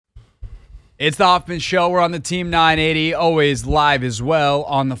It's the Hoffman Show. We're on the Team 980, always live as well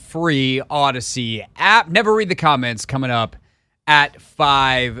on the free Odyssey app. Never read the comments coming up at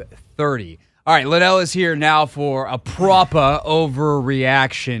 5:30. All right, Lynnell is here now for a proper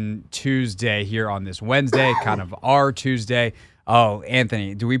Overreaction Tuesday here on this Wednesday, kind of our Tuesday. Oh,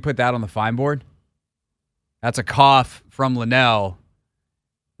 Anthony, do we put that on the fine board? That's a cough from Lynnell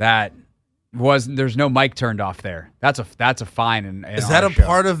that there's no mic turned off there. That's a fine in Is that a show.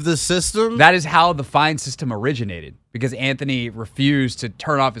 part of the system? That is how the fine system originated, because Anthony refused to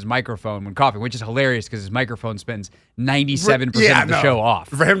turn off his microphone when coughing, which is hilarious because his microphone spends 97% of the show off.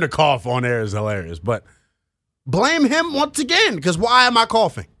 For him to cough on air is hilarious, but blame him once again, because why am I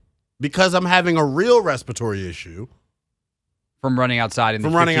coughing? Because I'm having a real respiratory issue. From running outside in the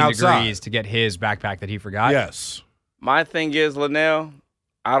 15 degrees to get his backpack that he forgot? Yes. My thing is, Lynnell,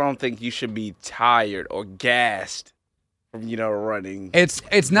 I don't think you should be tired or gassed from, running.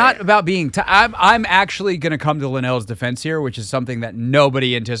 It's not about being I'm actually going to come to Lynnell's defense here, which is something that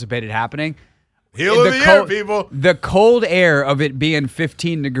nobody anticipated happening. Heel of the year, people. The cold air of it being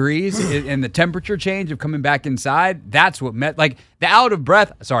 15 degrees and the temperature change of coming back inside, that's what meant. Like, the out of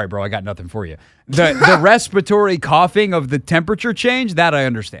breath. Sorry, bro, I got nothing for you. The respiratory coughing of the temperature change, that I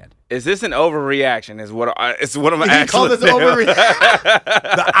understand. Is this an overreaction? It's what I'm actually call this overreaction.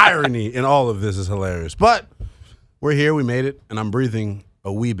 The irony in all of this is hilarious. But we're here. We made it, and I'm breathing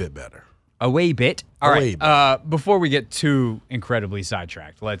a wee bit better. A wee bit. All right. Bit. Before we get too incredibly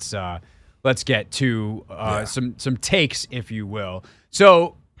sidetracked, let's get to some takes, if you will.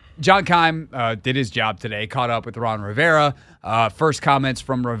 So John Keim did his job today, caught up with Ron Rivera. First comments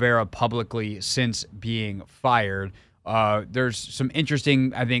from Rivera publicly since being fired. There's some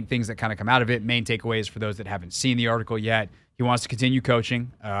interesting, I think, things that kind of come out of it. Main takeaways for those that haven't seen the article yet. He wants to continue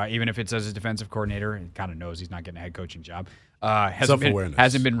coaching, even if it's as a defensive coordinator. He kind of knows he's not getting a head coaching job.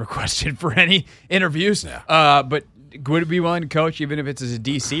 Hasn't been requested for any interviews. Yeah. But would be willing to coach, even if it's as a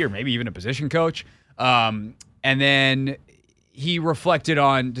DC or maybe even a position coach. And then he reflected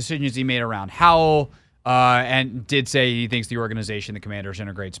on decisions he made around Howell and did say he thinks the organization, the Commanders, are in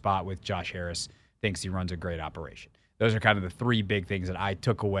a great spot with Josh Harris, thinks he runs a great operation. Those are kind of the three big things that I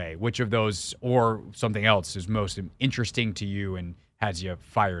took away. Which of those or something else is most interesting to you and has you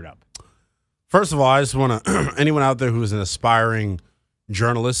fired up? First of all, I just want to, anyone out there who is an aspiring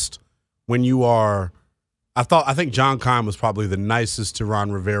journalist, when you are, I think John Keim was probably the nicest to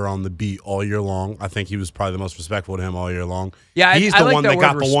Ron Rivera on the beat all year long. I think he was probably the most respectful to him all year long. Yeah, he's I the like one that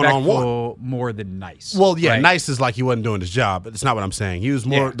got the one-on-one. More than nice. Well, yeah, right? Nice is like he wasn't doing his job, but it's not what I'm saying. He was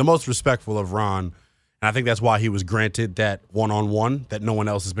the most respectful of Ron, and I think that's why he was granted that one-on-one that no one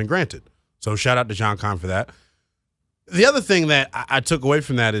else has been granted. So shout out to John Keim for that. The other thing that I took away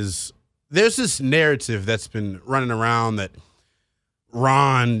from that is there's this narrative that's been running around that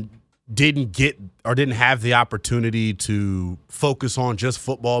Ron didn't get or didn't have the opportunity to focus on just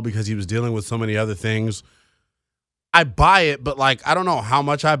football because he was dealing with so many other things. I buy it, but I don't know how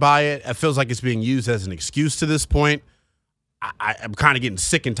much I buy it. It feels like it's being used as an excuse to this point. I'm kind of getting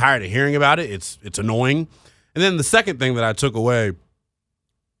sick and tired of hearing about it. It's annoying. And then the second thing that I took away,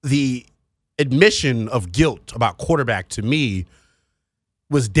 the admission of guilt about quarterback to me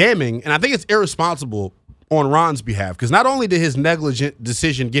was damning, and I think it's irresponsible on Ron's behalf, because not only did his negligent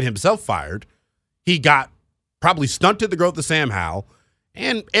decision get himself fired, he got probably stunted the growth of Sam Howell,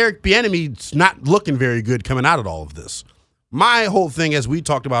 and Eric Bieniemy's not looking very good coming out of all of this. My whole thing, as we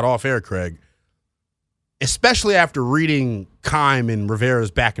talked about off air, Craig, especially after reading Keim and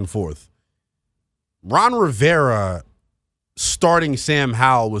Rivera's back and forth, Ron Rivera starting Sam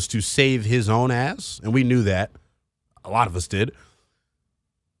Howell was to save his own ass, and we knew that. A lot of us did.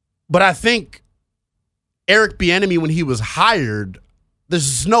 But I think Eric Bieniemy, when he was hired,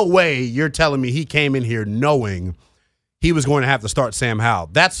 there's no way you're telling me he came in here knowing he was going to have to start Sam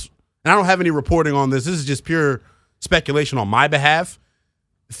Howell. And I don't have any reporting on this. This is just pure speculation on my behalf.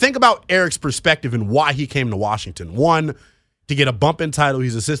 Think about Eric's perspective and why he came to Washington. One, to get a bump in title.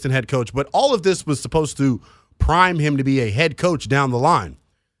 He's assistant head coach. But all of this was supposed to prime him to be a head coach down the line.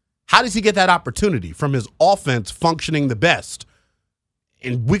 How does he get that opportunity from his offense functioning the best?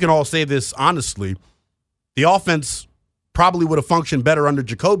 And we can all say this honestly, the offense probably would have functioned better under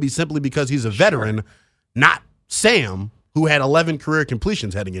Jacoby simply because he's a veteran, not Sam, who had 11 career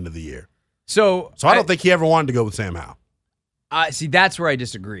completions heading into the year. So I don't think he ever wanted to go with Sam Howell. See, that's where I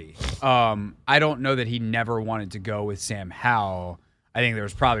disagree. I don't know that he never wanted to go with Sam Howell. I think there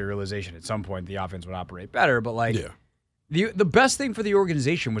was probably a realization at some point the offense would operate better, but the best thing for the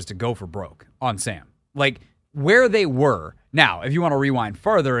organization was to go for broke on Sam. where they were. Now, if you want to rewind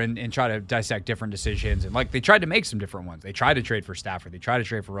further and try to dissect different decisions, and like they tried to make some different ones. They tried to trade for Stafford. They tried to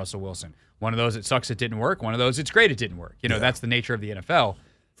trade for Russell Wilson. One of those, it sucks it didn't work. One of those, it's great it didn't work. That's the nature of the NFL.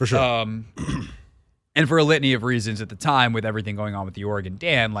 For sure. And for a litany of reasons at the time with everything going on with the Oregon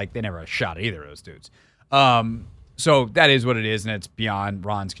Dan, like they never had a shot at either of those dudes. So that is what it is, and it's beyond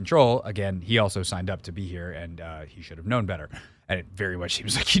Ron's control. Again, he also signed up to be here, and he should have known better. And it very much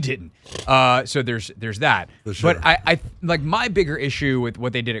seems like he didn't. So there's that. For sure. But I like my bigger issue with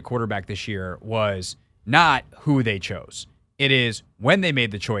what they did at quarterback this year was not who they chose. It is when they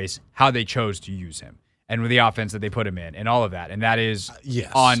made the choice, how they chose to use him, and with the offense that they put him in, and all of that. And that is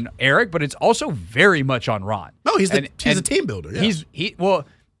on Eric, but it's also very much on Ron. No, he's a team builder. Yeah. Well,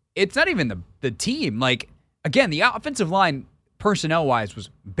 it's not even the team. Like, again, the offensive line, personnel-wise, was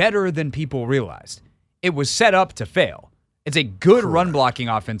better than people realized. It was set up to fail. It's a good run-blocking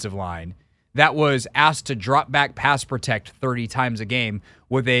offensive line that was asked to drop back pass protect 30 times a game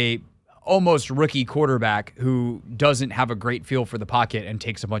with a almost rookie quarterback who doesn't have a great feel for the pocket and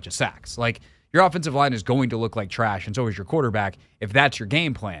takes a bunch of sacks. Like, your offensive line is going to look like trash, and so is your quarterback if that's your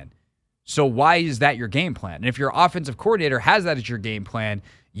game plan. So why is that your game plan? And if your offensive coordinator has that as your game plan,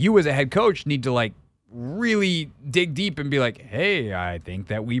 you as a head coach need to, like, really dig deep and be like, hey, I think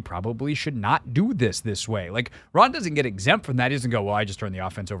that we probably should not do this way. Like, Ron doesn't get exempt from that. He doesn't go, well, I just turned the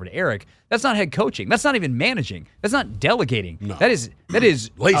offense over to Eric. That's not head coaching. That's not even managing. That's not delegating. No. That is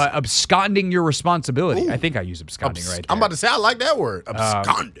absconding your responsibility. Ooh. I think I use absconding right there. I'm about to say, I like that word,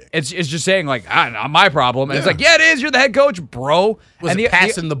 absconding. It's just saying, like, not my problem. And it's like, yeah, it is. You're the head coach, bro.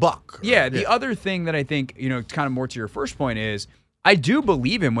 Passing the buck. Yeah, the other thing that I think, kind of more to your first point is, I do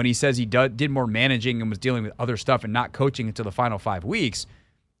believe him when he says he did more managing and was dealing with other stuff and not coaching until the final 5 weeks.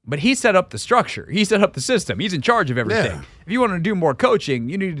 But he set up the structure. He set up the system. He's in charge of everything. Yeah. If you want to do more coaching,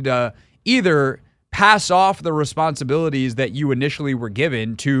 you need to either pass off the responsibilities that you initially were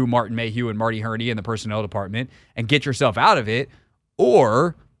given to Martin Mayhew and Marty Herney in the personnel department and get yourself out of it,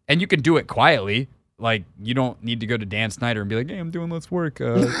 and you can do it quietly. Like, you don't need to go to Dan Snyder and be like, hey, I'm doing less work.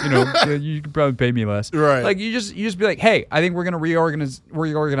 You could probably pay me less. Right. Like, you just be like, hey, I think we're going to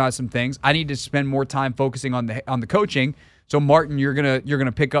reorganize some things. I need to spend more time focusing on the coaching. So, Martin, you're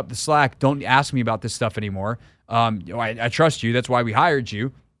gonna pick up the slack. Don't ask me about this stuff anymore. I trust you. That's why we hired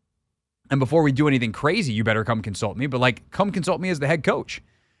you. And before we do anything crazy, you better come consult me. But, like, come consult me as the head coach.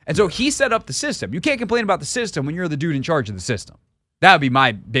 And so he set up the system. You can't complain about the system when you're the dude in charge of the system. That would be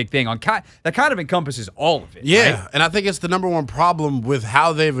my big thing. That kind of encompasses all of it. Yeah, right? And I think it's the number one problem with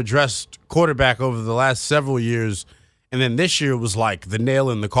how they've addressed quarterback over the last several years. And then this year was like the nail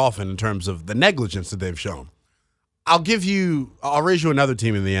in the coffin in terms of the negligence that they've shown. I'll raise you another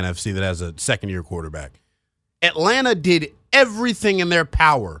team in the NFC that has a second-year quarterback. Atlanta did everything in their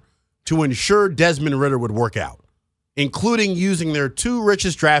power to ensure Desmond Ridder would work out, including using their 2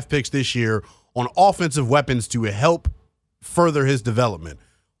 richest draft picks this year on offensive weapons to help further his development.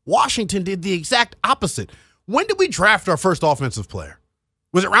 Washington did the exact opposite. When did we draft our first offensive player?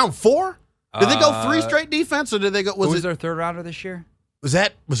 Was it round 4? Did they go 3 straight defense, or did they go? Who was their third rounder this year?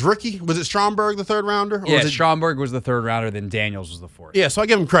 Was rookie? Was it Stromberg the third rounder? Yeah, Stromberg was the third rounder. Then Daniels was the fourth. Yeah, so I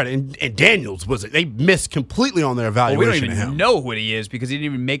give him credit. And Daniels they missed completely on their evaluation. Well, we don't even know what he is because he didn't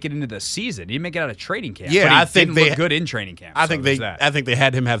even make it into the season. He didn't make it out of training camp. Yeah, but he I think didn't look good in training camp. I think they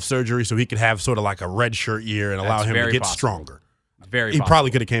had him have surgery so he could have sort of like a red shirt year and allow him to get stronger. He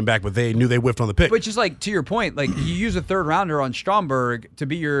probably could have came back, but they knew they whiffed on the pick. But just like to your point, like you use a third rounder on Stromberg to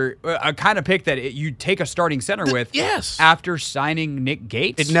be your a kind of pick that you take a starting center with. Yes. After signing Nick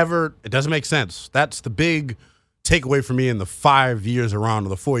Gates, it doesn't make sense. That's the big takeaway for me in the 5 years around or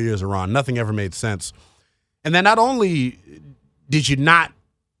the 4 years around. Nothing ever made sense. And then not only did you not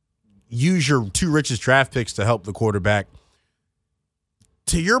use your 2 richest draft picks to help the quarterback,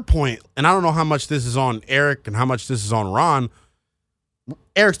 to your point, and I don't know how much this is on Eric and how much this is on Ron.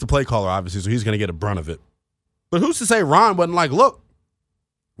 Eric's the play caller, obviously, so he's going to get a brunt of it. But who's to say Ron wasn't like, look,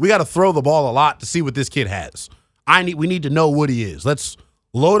 we got to throw the ball a lot to see what this kid has. We need to know what he is. Let's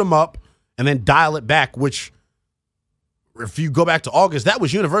load him up and then dial it back, which, if you go back to August, that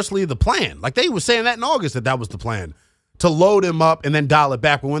was universally the plan. Like, they were saying that in August that was the plan, to load him up and then dial it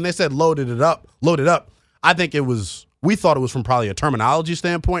back. But when they said load it up, I think we thought it was from probably a terminology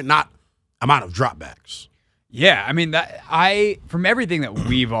standpoint, not amount of dropbacks. Yeah, I mean, from everything that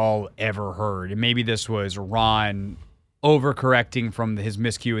we've all ever heard, and maybe this was Ron overcorrecting from his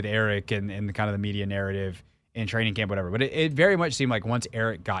miscue with Eric and the kind of the media narrative in training camp, whatever. But it very much seemed like once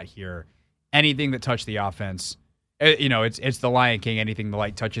Eric got here, anything that touched the offense, it's the Lion King. Anything the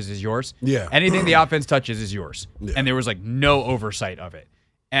light touches is yours. Yeah. Anything the offense touches is yours. Yeah. And there was like no oversight of it.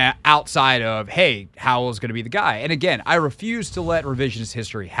 outside of, hey, Howell's going to be the guy. And again, I refuse to let revisionist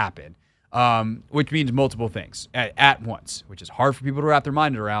history happen, which means multiple things at once, which is hard for people to wrap their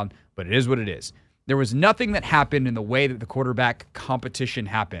mind around, but it is what it is. There was nothing that happened in the way that the quarterback competition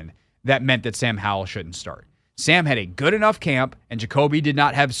happened that meant that Sam Howell shouldn't start. Sam had a good enough camp, and Jacoby did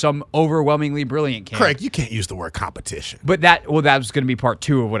not have some overwhelmingly brilliant camp. Craig, you can't use the word competition. But that was going to be part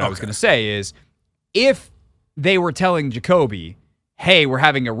two of what I was going to say is, if they were telling Jacoby, hey, we're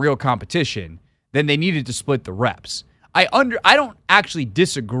having a real competition, then they needed to split the reps. I don't actually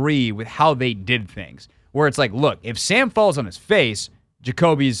disagree with how they did things, where it's like, look, if Sam falls on his face,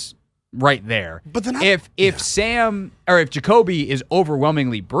 Jacoby's right there. But then if Jacoby is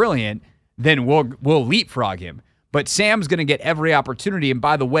overwhelmingly brilliant, then we'll leapfrog him. But Sam's going to get every opportunity. And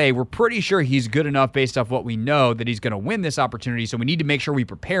by the way, we're pretty sure he's good enough based off what we know that he's going to win this opportunity. So we need to make sure we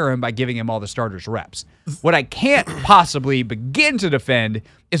prepare him by giving him all the starters reps. What I can't possibly begin to defend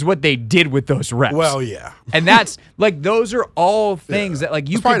is what they did with those reps. Well, yeah. And that's like, those are all things that like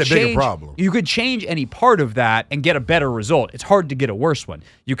you could change. Bigger problem. You could change any part of that and get a better result. It's hard to get a worse one.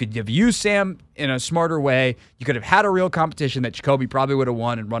 You could have used Sam in a smarter way. You could have had a real competition that Jacoby probably would have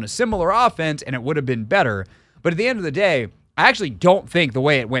won and run a similar offense, and it would have been better. But at the end of the day, I actually don't think the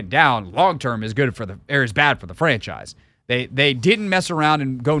way it went down long term is good is bad for the franchise. They didn't mess around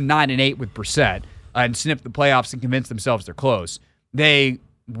and go 9-8 with Brissett and sniff the playoffs and convince themselves they're close. They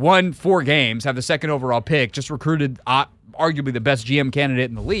won 4 games, have the second overall pick, just recruited arguably the best GM candidate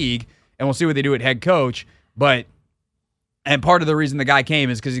in the league, and we'll see what they do at head coach. And part of the reason the guy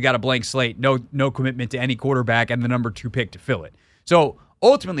came is because he got a blank slate, no commitment to any quarterback, and the number 2 pick to fill it. So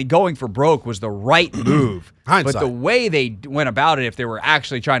ultimately, going for broke was the right move. But the way they went about it, if they were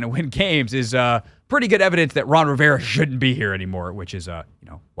actually trying to win games, is pretty good evidence that Ron Rivera shouldn't be here anymore, which is why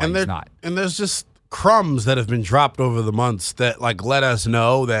he's not. And there's just crumbs that have been dropped over the months that like let us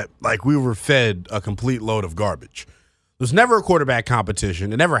know that like we were fed a complete load of garbage. There's never a quarterback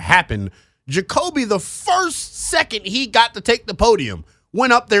competition. It never happened. Jacoby, the first second he got to take the podium,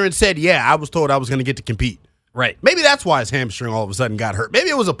 went up there and said, yeah, I was told I was going to get to compete. Right. Maybe that's why his hamstring all of a sudden got hurt. Maybe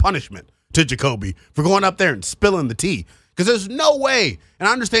it was a punishment to Jacoby for going up there and spilling the tea. Because there's no way, and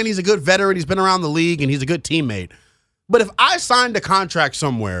I understand he's a good veteran, he's been around the league, and he's a good teammate. But if I signed a contract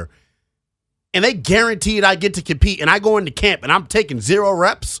somewhere and they guaranteed I get to compete and I go into camp and I'm taking 0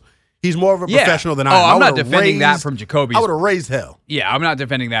 reps, he's more of a professional than I am. I'm not defending that from Jacoby's. I would have raised hell. Yeah, I'm not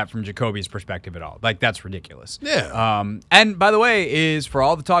defending that from Jacoby's perspective at all. Like, that's ridiculous. Yeah. And by the way, is for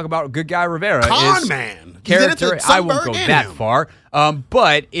all the talk about good guy Rivera. Con man. Character, I won't go that far,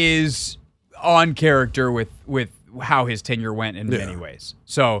 but is on character with how his tenure went in many ways.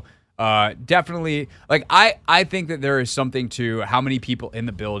 So definitely, like, I think that there is something to how many people in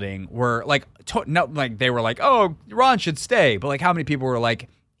the building were like, they were like, oh, Ron should stay. But like, how many people were like,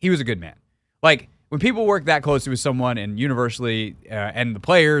 he was a good man. Like, when people work that closely with someone and universally, and the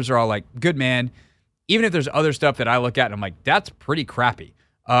players are all like, good man, even if there's other stuff that I look at and I'm like, that's pretty crappy.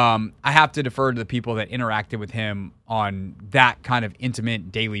 I have to defer to the people that interacted with him on that kind of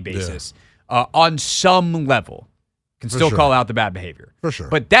intimate daily basis. On some level, can still call out the bad behavior. For sure.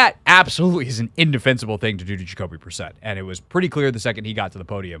 But that absolutely is an indefensible thing to do to Jacoby Brissett. And it was pretty clear the second he got to the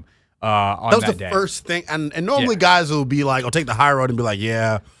podium on that day. That was the first thing. And normally guys will be like, I'll take the high road and be like,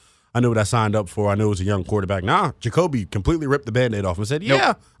 yeah, I knew what I signed up for. I knew it was a young quarterback. Nah, Jacoby completely ripped the Band-Aid off and said,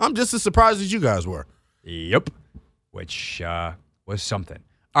 yeah, I'm just as surprised as you guys were. Yep. Which was something.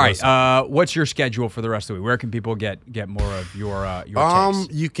 All right, what's your schedule for the rest of the week? Where can people get more of your takes?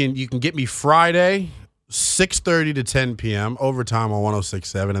 You can get me Friday, 6:30 to 10 p.m., overtime on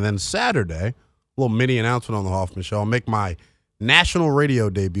 106.7, and then Saturday, a little mini announcement on the Hoffman Show. I'll make my national radio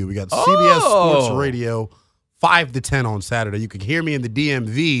debut. We got CBS Sports Radio, 5 to 10 on Saturday. You can hear me in the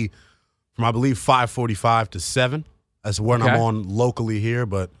DMV from, I believe, 5:45 to 7. That's when I'm on locally here,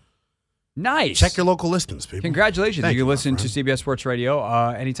 but nice. Check your local listings, people. Congratulations. You can listen to CBS Sports Radio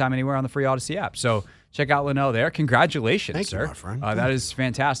anytime, anywhere on the free Odyssey app. So check out Lynnell there. Congratulations, Thank sir. You, my friend. That is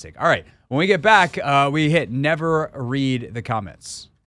fantastic. All right. When we get back, we hit never read the comments.